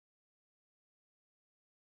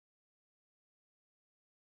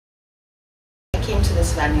came to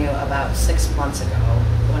this venue about 6 months ago.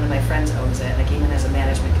 One of my friends owns it, and I came in as a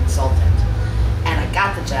management consultant. And I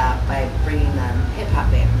got the job by bringing them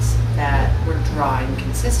hip-hop bands that were drawing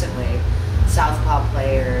consistently. Southpaw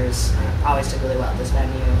Players always did really well at this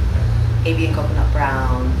venue. AB and Coconut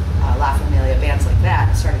Brown, La Familia, bands like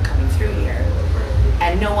that started coming through here.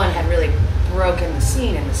 And no one had really broken the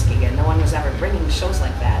scene in Muskegon. No one was ever bringing shows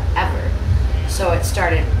like that, ever. So it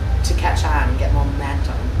started to catch on and get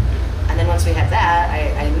momentum. And then once we had that,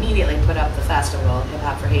 I immediately put up the festival, Hip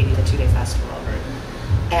Hop for Haiti, the 2-day festival.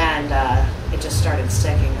 And it just started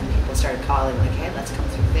sticking, and people started calling like, hey, let's come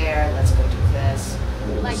through there, let's go do this.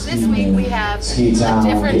 Like this week we have a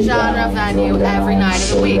different genre venue every night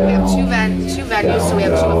of the week. We have two venues, so we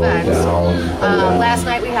have 2 events. Last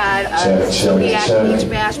night we had a Zodiac Beach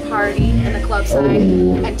Bash party in the club side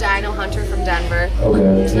and Dino Hunter from Denver.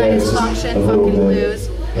 Tonight is Function, Funk and Blues,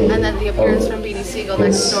 and then the appearance from Beanie Siegel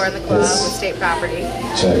next door in the club with state property.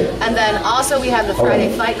 And then also we have the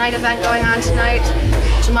Friday Fight Night event going on tonight.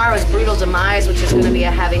 Tomorrow is Brutal Demise, which is going to be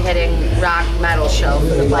a heavy-hitting rock metal show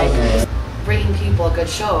for the bikers. Bringing people good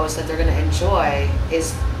shows that they're going to enjoy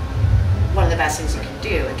is one of the best things you can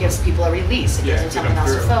do. It gives people a release. It gives them something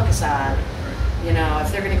else to focus on. You know,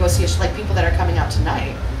 if they're going to go see a show, like people that are coming out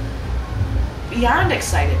tonight, beyond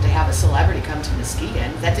excited to have a celebrity come to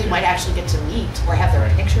Muskegon that they might actually get to meet or have their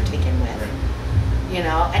picture taken with. You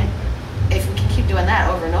know, and if we can keep doing that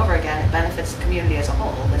over and over again, it benefits the community as a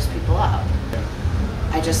whole, lifts people up.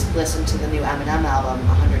 I just listened to the new Eminem album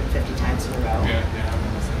 150 times in a row.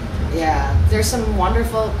 Yeah, there's some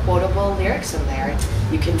wonderful quotable lyrics in there.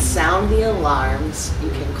 You can sound the alarms, you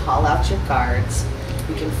can call out your guards,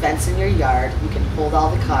 you can fence in your yard, you can hold all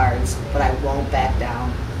the cards, but I won't back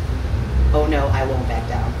down. Oh no, I won't back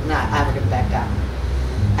down. I'm not ever gonna back down.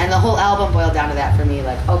 And the whole album boiled down to that for me,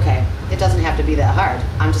 like, okay, it doesn't have to be that hard.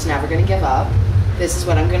 I'm just never gonna give up. This is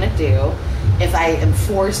what I'm gonna do. If I am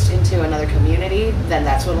forced into another community, then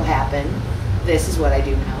that's what'll happen. This is what I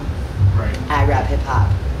do now. Right. I rap hip hop.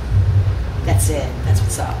 That's it. That's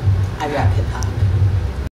what's up. I rap hip hop.